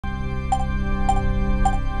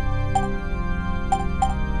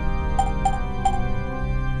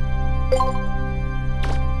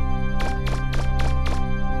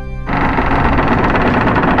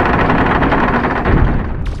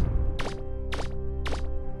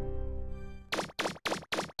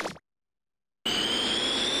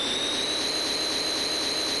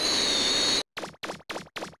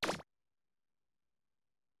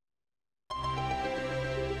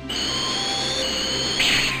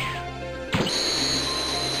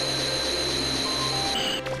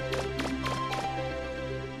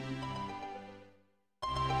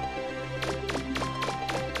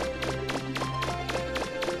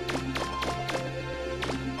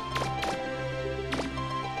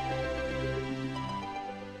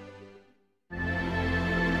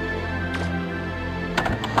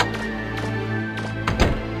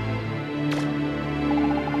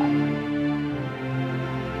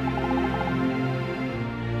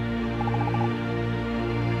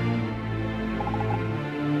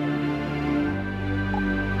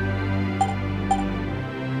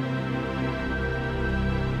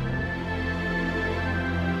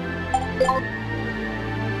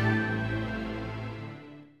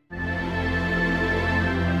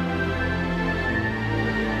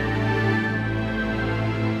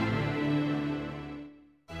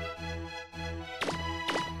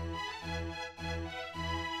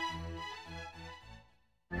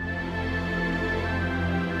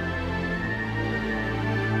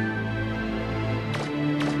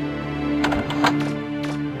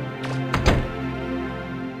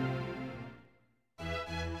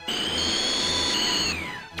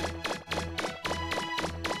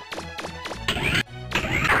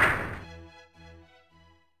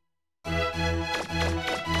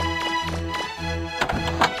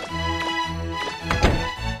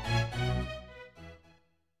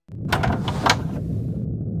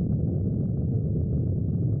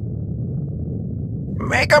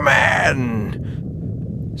Megaman!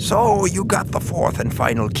 So, you got the fourth and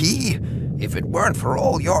final key? If it weren't for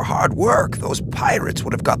all your hard work, those pirates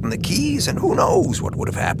would have gotten the keys, and who knows what would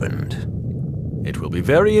have happened. It will be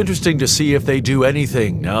very interesting to see if they do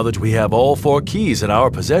anything now that we have all 4 keys in our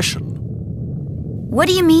possession. What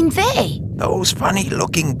do you mean, they? Those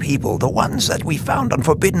funny-looking people, the ones that we found on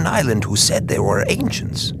Forbidden Island who said they were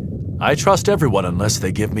ancients. I trust everyone unless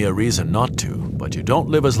they give me a reason not to, but you don't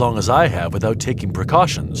live as long as I have without taking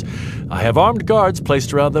precautions. I have armed guards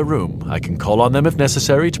placed around the room. I can call on them if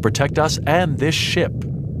necessary to protect us and this ship.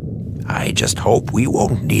 I just hope we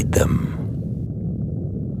won't need them.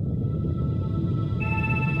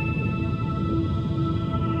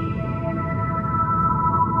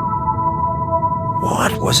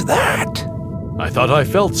 What was that? I thought I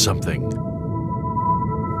felt something.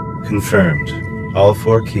 Confirmed. All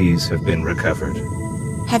 4 keys have been recovered.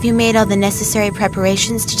 Have you made all the necessary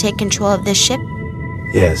preparations to take control of this ship?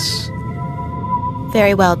 Yes.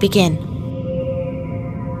 Very well, begin.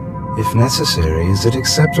 If necessary, is it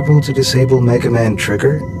acceptable to disable Megaman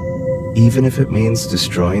Trigger, even if it means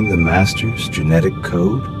destroying the Master's genetic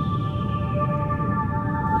code?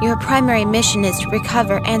 Your primary mission is to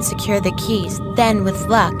recover and secure the keys. Then, with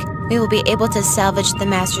luck, we will be able to salvage the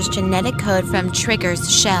Master's genetic code from Trigger's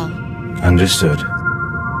shell. Understood.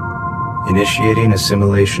 Initiating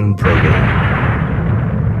assimilation program.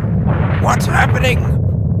 What's happening?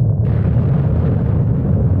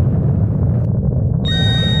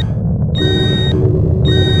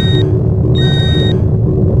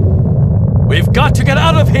 We've got to get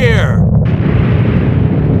out of here!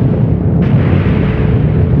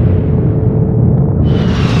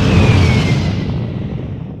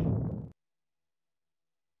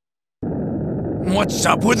 What's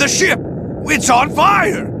up with the ship? It's on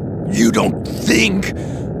fire! You don't think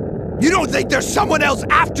there's someone else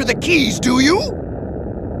after the keys, do you?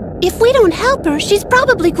 If we don't help her, she's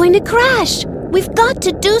probably going to crash. We've got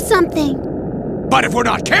to do something. But if we're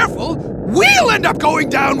not careful, we'll end up going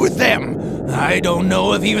down with them. I don't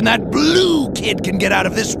know if even that blue kid can get out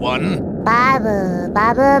of this one. Babu,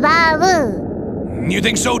 babu, babu. You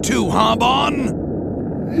think so too, huh, Bon?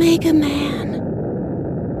 Megaman.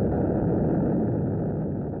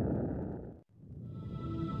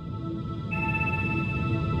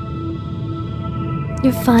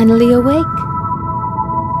 You're finally awake.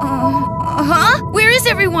 Huh? Where is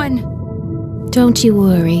everyone? Don't you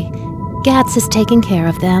worry. Gats is taking care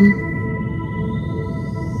of them.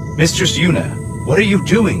 Mistress Yuna, what are you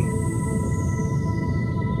doing?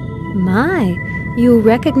 My, you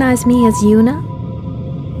recognize me as Yuna?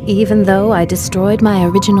 Even though I destroyed my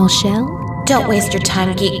original shell? Don't waste your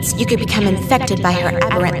time, Geeks. You could become infected by her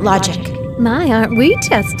aberrant logic. My, aren't we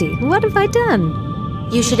testy? What have I done?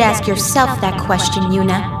 You should ask yourself that question,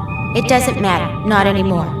 Yuna. It doesn't matter, not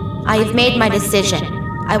anymore. I have made my decision.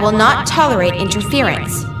 I will not tolerate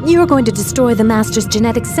interference. You're going to destroy the Master's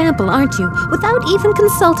genetic sample, aren't you? Without even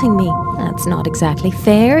consulting me. That's not exactly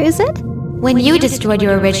fair, is it? When you destroyed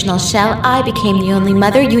your original shell, I became the only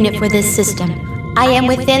mother unit for this system. I am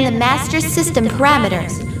within the Master's system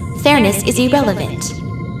parameters. Fairness is irrelevant.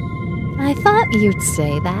 I thought you'd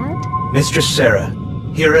say that. Mistress Sarah,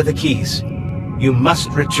 here are the keys. You must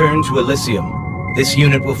return to Elysium. This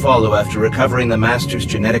unit will follow after recovering the Master's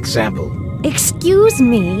genetic sample. Excuse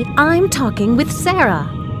me, I'm talking with Sarah.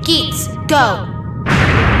 Geeks, go!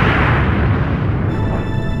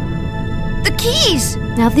 The keys!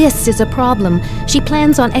 Now this is a problem. She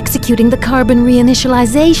plans on executing the carbon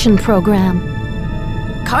reinitialization program.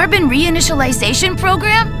 Carbon reinitialization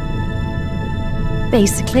program?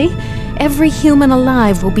 Basically, every human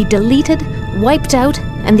alive will be deleted, wiped out,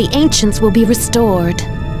 and the ancients will be restored.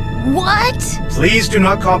 What? Please do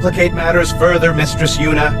not complicate matters further, Mistress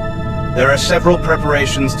Yuna. There are several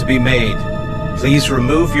preparations to be made. Please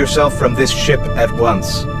remove yourself from this ship at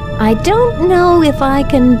once. I don't know if I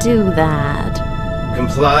can do that.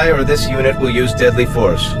 Comply or this unit will use deadly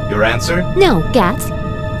force. Your answer? No, Gats.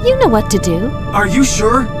 You know what to do. Are you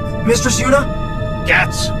sure, Mistress Yuna?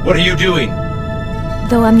 Gats, what are you doing?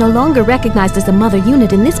 Though I'm no longer recognized as a mother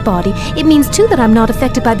unit in this body, it means too that I'm not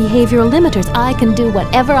affected by behavioral limiters. I can do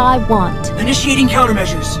whatever I want. Initiating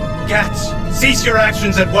countermeasures. Gats, cease your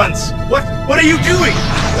actions at once. What are you doing?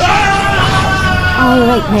 All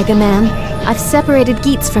right, Megaman. I've separated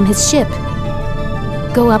Geets from his ship.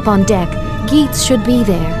 Go up on deck. Geets should be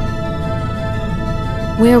there.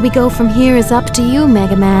 Where we go from here is up to you,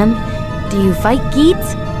 Megaman. Do you fight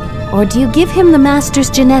Geets, or do you give him the Master's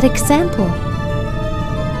genetic sample?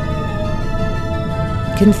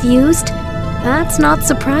 Confused? That's not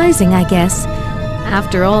surprising, I guess.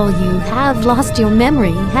 After all, you have lost your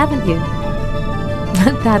memory, haven't you?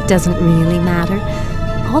 But that doesn't really matter.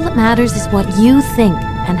 All that matters is what you think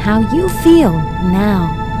and how you feel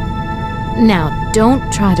now. Now,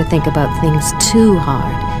 don't try to think about things too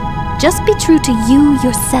hard. Just be true to you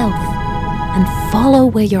yourself and follow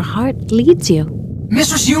where your heart leads you.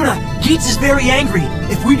 Mistress Yuna, Geats is very angry.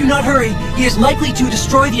 If we do not hurry, he is likely to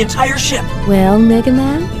destroy the entire ship. Well,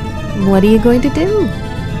 Megaman, what are you going to do?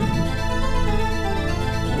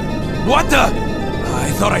 What the? I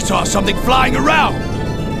thought I saw something flying around,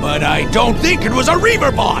 but I don't think it was a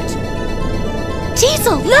Reaver bot.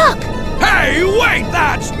 Diesel, look! Hey, wait,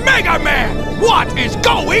 that's Megaman! What is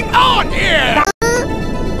going on here?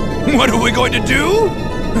 What are we going to do?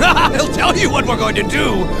 I'll tell you what we're going to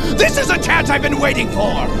do. This is a chance I've been waiting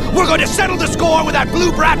for. We're going to settle the score with that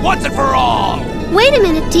blue brat once and for all. Wait a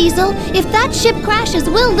minute, Diesel. If that ship crashes,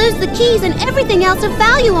 we'll lose the keys and everything else of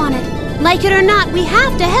value on it. Like it or not, we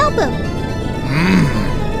have to help him.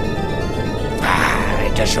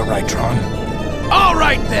 I guess you're right, Tron. All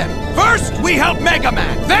right, then. First, we help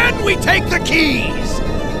Megaman. Then we take the keys.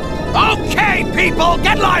 Okay, people,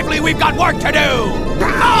 get lively. We've got work to do.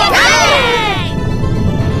 Yay!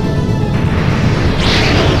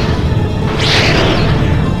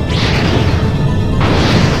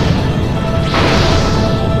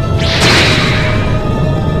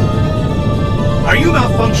 Are you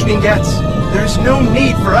malfunctioning, Getz? There's no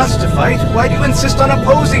need for us to fight. Why do you insist on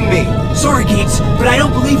opposing me? Sorry, Geats, but I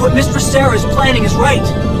don't believe what Mistress Sarah is planning is right.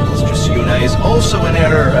 Mistress Yuna is also in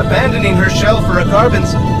error, abandoning her shell for a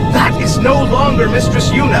carbon's. That is no longer Mistress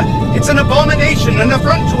Yuna. It's an abomination, an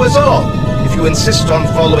affront to us all. If you insist on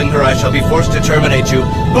following her, I shall be forced to terminate you.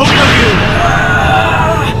 Both of you!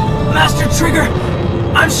 Master Trigger,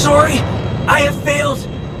 I'm sorry. I have failed.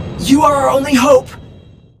 You are our only hope.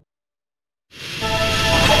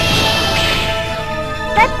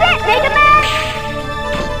 That's it, Megaman!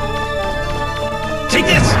 Take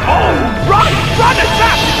this! Oh, run! Run as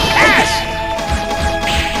fast as you can!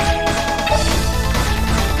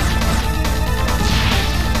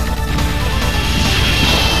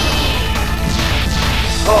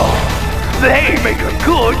 Oh, they make a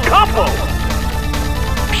good couple!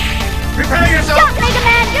 Prepare yourself! Jump,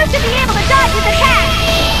 Megaman! You should be able to dodge his attack!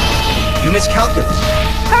 You miscalculated.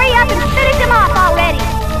 Hurry up and finish him off already!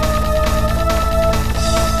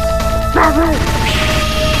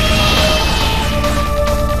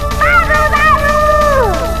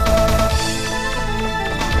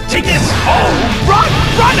 Take this! Oh, run!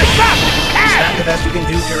 Run as fast as you Is can! that the best you can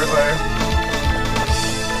do, Purifier?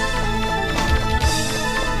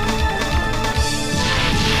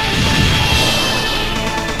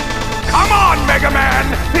 Come on, Megaman!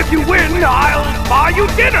 If you win, I'll buy you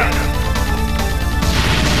dinner!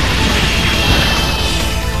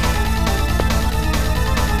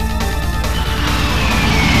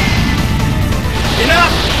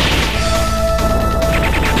 Enough!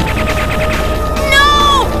 No!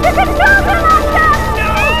 The controls are locked up!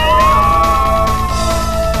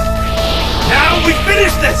 Now we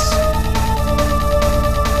finish this!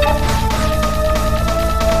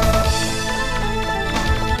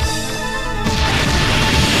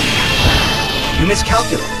 You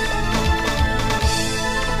miscalculated.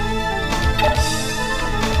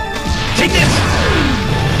 Take this!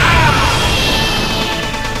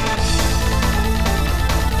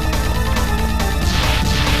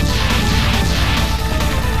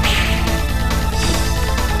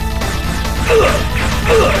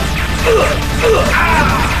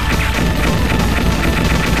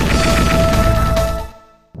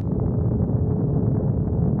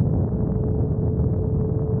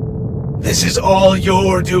 This is all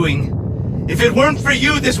your doing. If it weren't for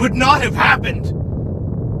you, this would not have happened.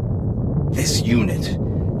 This unit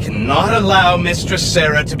cannot allow Mistress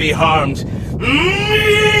Sarah to be harmed.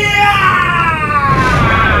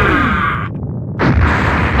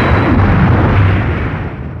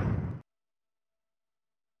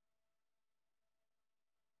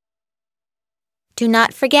 Do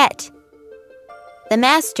not forget, the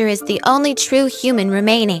Master is the only true human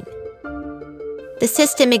remaining. The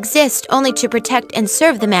system exists only to protect and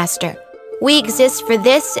serve the Master. We exist for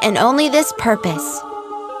this and only this purpose.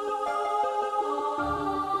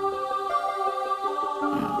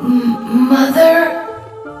 Mother?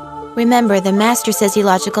 Remember, the Master says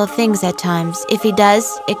illogical things at times. If he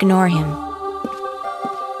does, ignore him.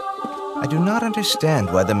 I do not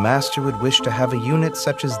understand why the Master would wish to have a unit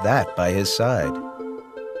such as that by his side.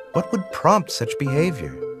 What would prompt such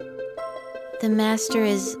behavior? The Master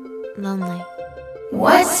is lonely.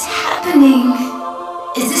 What's happening?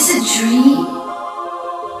 Is this a dream?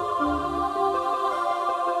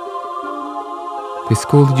 They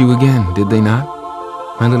scolded you again, did they not,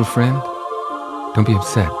 my little friend? Don't be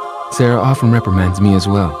upset. Sarah often reprimands me as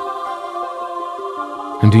well.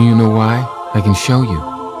 And do you know why? I can show you.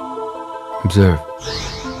 Observe.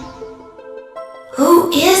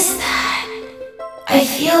 Who is that? I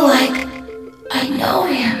feel like I know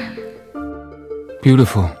him.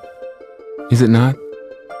 Beautiful. Is it not?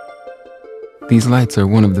 These lights are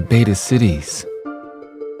one of the beta cities.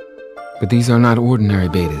 But these are not ordinary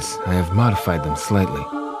betas. I have modified them slightly.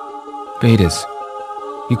 Betas.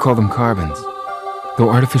 You call them carbons. Though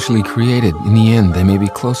artificially created, in the end they may be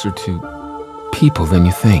closer to people than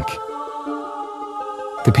you think.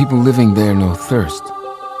 The people living there know thirst,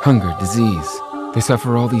 hunger, disease. They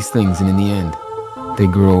suffer all these things, and in the end, they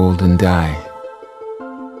grow old and die.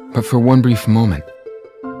 But for one brief moment,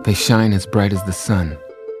 they shine as bright as the sun.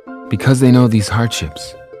 Because they know these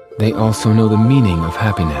hardships, they also know the meaning of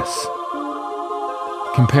happiness.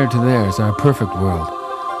 Compared to theirs, our perfect world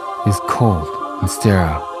is cold and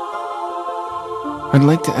sterile. I'd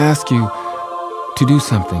like to ask you to do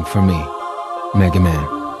something for me,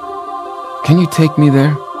 Megaman. Can you take me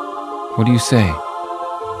there? What do you say?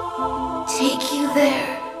 Take you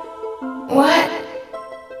there? What?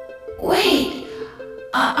 Wait,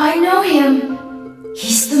 I know him.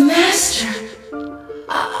 He's the master.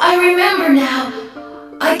 I remember now.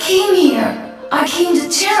 I came here. I came to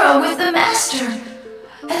Terra with the master.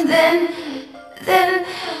 And then...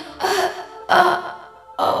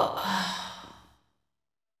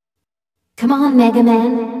 Come on,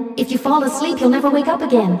 Megaman. If you fall asleep, you'll never wake up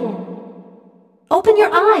again. Open your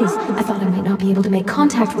eyes! I thought I might not be able to make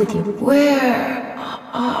contact with you. Where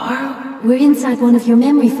are... We're inside one of your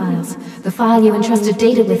memory files. The file you entrusted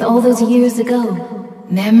Data with all those years ago.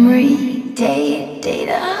 Memory?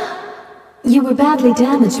 Data? You were badly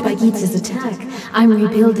damaged by Geats' attack. I'm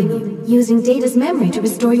rebuilding you, using Data's memory to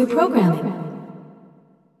restore your programming.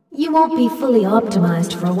 You won't be fully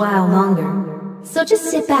optimized for a while longer. So just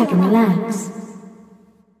sit back and relax.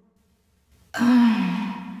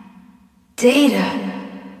 Data.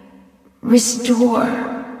 Restore.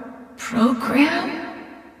 Program?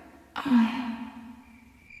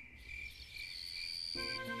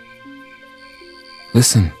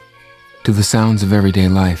 Listen to the sounds of everyday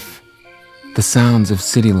life, the sounds of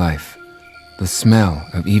city life, the smell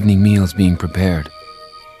of evening meals being prepared.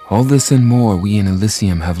 All this and more we in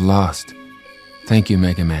Elysium have lost. Thank you,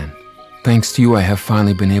 Megaman. Thanks to you, I have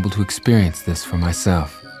finally been able to experience this for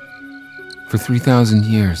myself. For 3,000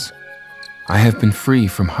 years, I have been free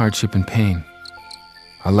from hardship and pain,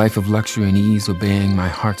 a life of luxury and ease, obeying my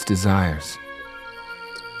heart's desires.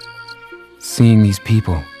 Seeing these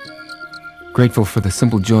people, grateful for the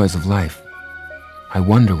simple joys of life, I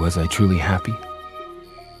wonder, was I truly happy?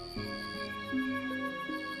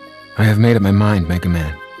 I have made up my mind,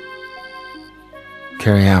 Megaman.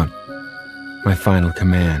 Carry out my final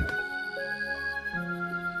command.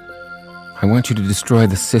 I want you to destroy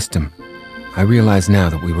the system. I realize now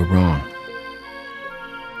that we were wrong.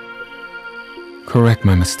 Correct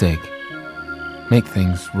my mistake. Make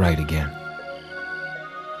things right again.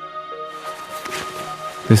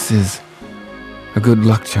 This is a good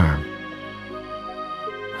luck charm.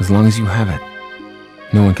 As long as you have it,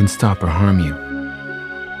 no one can stop or harm you.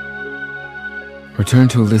 Return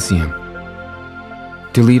to Elysium.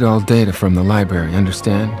 Delete all data from the library,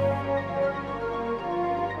 understand?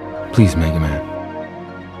 Please, Megaman.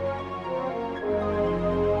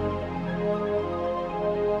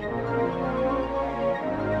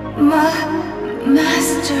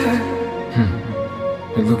 Master.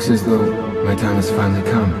 It looks as though my time has finally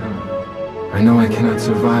come. I know I cannot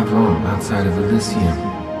survive long outside of Elysium.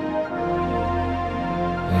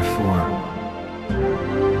 Therefore,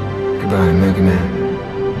 goodbye, Megaman.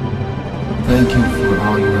 Thank you for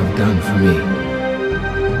all you have done for me.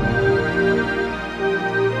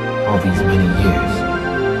 All these many years.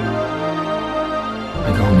 I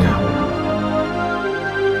go now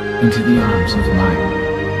into the arms of my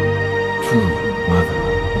true mother.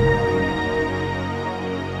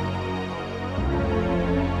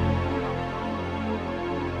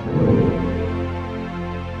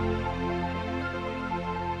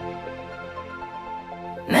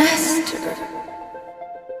 Master.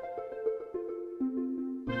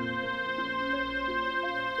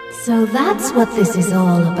 So that's what this is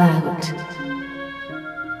all about.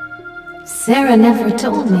 Sarah never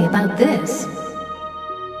told me about this.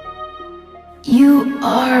 You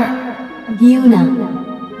are... Yuna.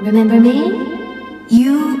 Remember me?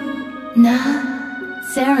 Yuna?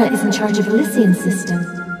 Sarah is in charge of Elysium's system.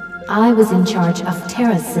 I was in charge of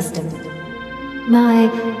Terra's system. My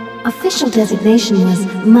official designation was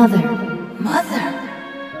Mother. Mother?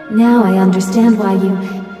 Now I understand why you...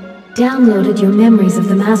 downloaded your memories of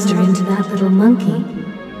the Master into that little monkey,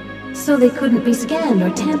 so they couldn't be scanned or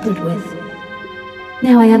tampered with.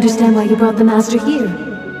 Now I understand why you brought the Master here.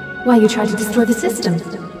 Why you tried to destroy the system.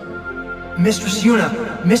 Mistress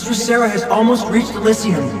Yuna, Mistress Sarah has almost reached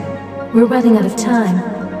Elysium. We're running out of time.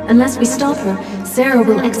 Unless we stop her, Sarah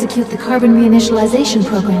will execute the carbon reinitialization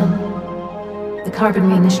program. The carbon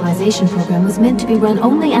reinitialization program was meant to be run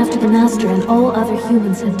only after the Master and all other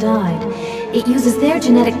humans had died. It uses their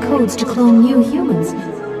genetic codes to clone new humans.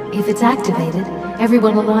 If it's activated,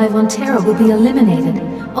 everyone alive on Terra will be eliminated.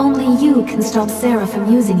 Only you can stop Sarah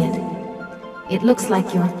from using it. It looks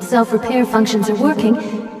like your self-repair functions are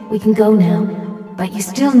working. We can go now, but you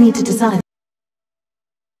still need to decide.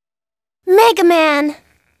 Megaman!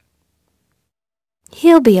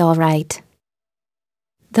 He'll be all right.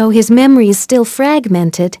 Though his memory is still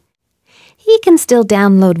fragmented, he can still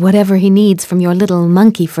download whatever he needs from your little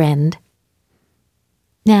monkey friend.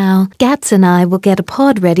 Now, Gats and I will get a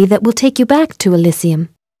pod ready that will take you back to Elysium.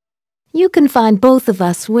 You can find both of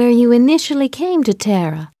us where you initially came to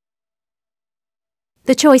Terra.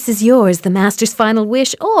 The choice is yours, the Master's final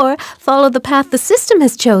wish, or follow the path the system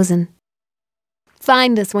has chosen.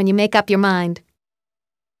 Find us when you make up your mind.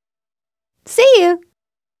 See you!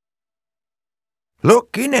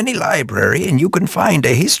 Look in any library and you can find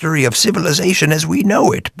a history of civilization as we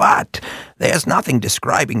know it, but there's nothing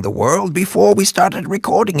describing the world before we started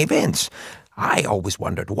recording events. I always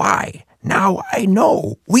wondered why. Now I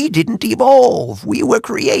know. We didn't evolve. We were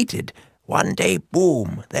created. One day,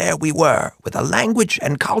 boom, there we were, with a language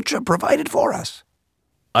and culture provided for us.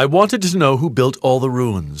 I wanted to know who built all the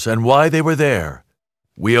ruins and why they were there.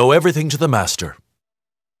 We owe everything to the Master.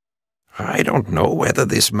 I don't know whether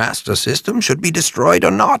this master system should be destroyed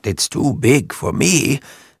or not. It's too big for me.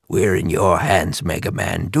 We're in your hands,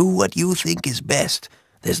 Megaman. Do what you think is best.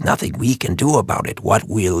 There's nothing we can do about it. What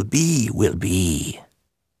will be, will be.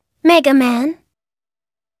 Megaman,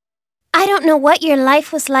 I don't know what your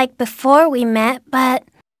life was like before we met, but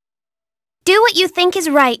do what you think is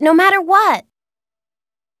right, no matter what.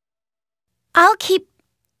 I'll keep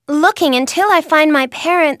looking until I find my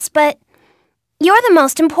parents, but you're the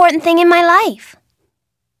most important thing in my life.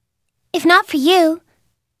 If not for you,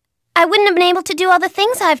 I wouldn't have been able to do all the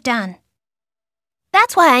things I've done.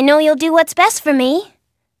 That's why I know you'll do what's best for me.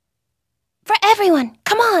 For everyone,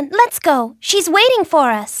 come on, let's go. She's waiting for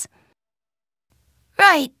us.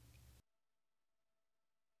 Right.